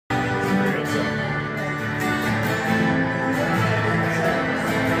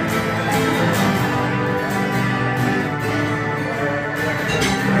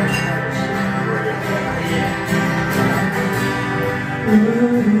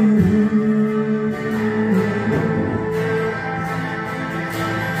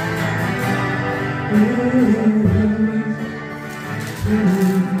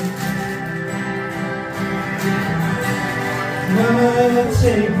Mama,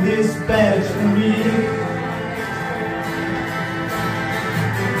 take this badge from me.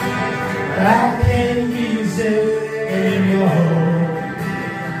 I can't use it anymore.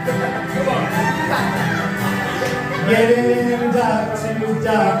 Getting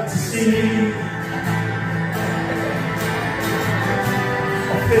dark to see.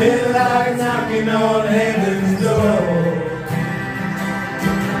 I feel like knocking on heaven's door.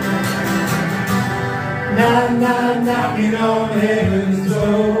 Knocking on heaven's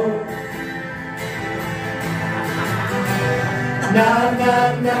door.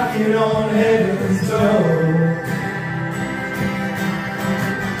 Knocking on heaven's door.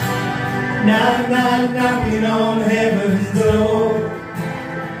 Knocking on heaven's door.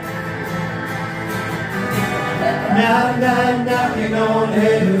 Knocking on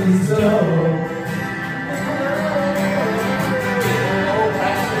heaven's door.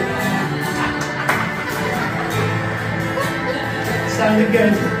 Sounded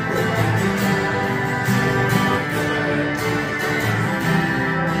good.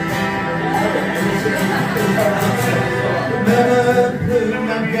 Never put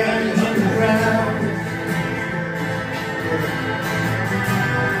my guns on the ground.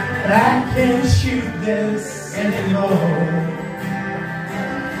 I can't shoot this anymore.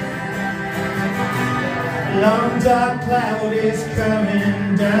 Long dark cloud is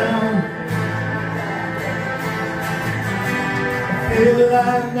coming down. I feel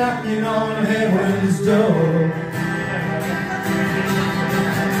like knocking on heaven's door.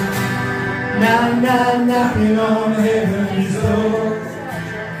 Knocking on heaven's door.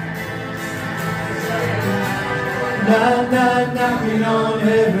 Knocking on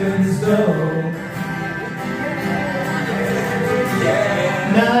heaven's door.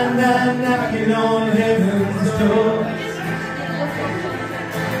 Knocking on heaven's door.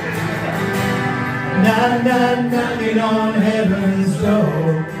 Knocking on heaven's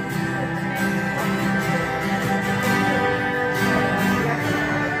door.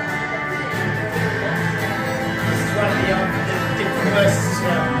 Different verses as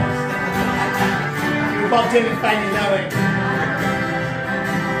well. You're Bob Dylan fan, you know it.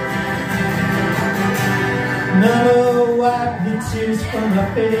 No, wipe the tears from my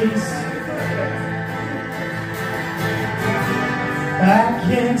face. I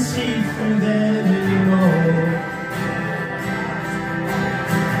can't see through them anymore.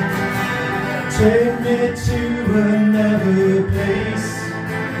 Take me to another place.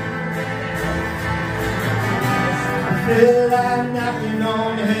 I feel like knocking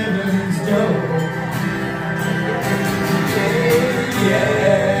on heaven's door.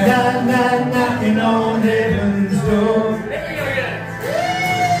 Knocking on heaven's door.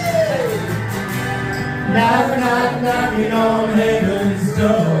 Knocking on heaven's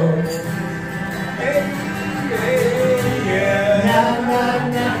door.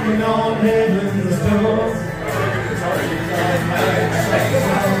 Knocking on heaven's door.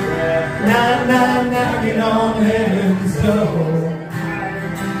 Knocking on heaven's door.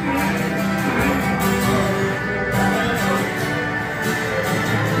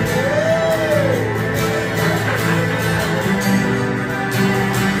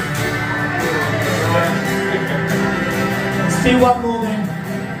 Let's do one more then.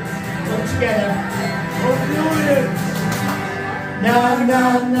 All together.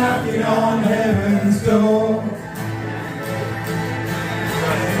 Knocking on heaven's door.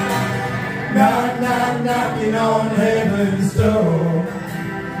 Knocking on heaven's door.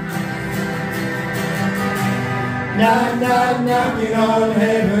 Knocking on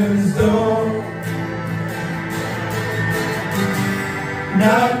heaven's door.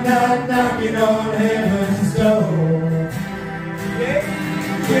 Knocking on heaven's door.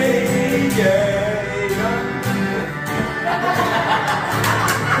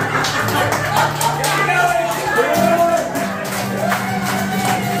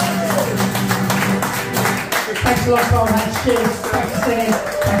 Thanks a lot, Colin. Cheers. Thanks for singing.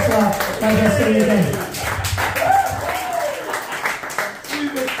 Thanks a lot. Maybe I'll see you again.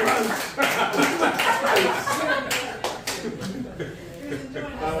 Super close.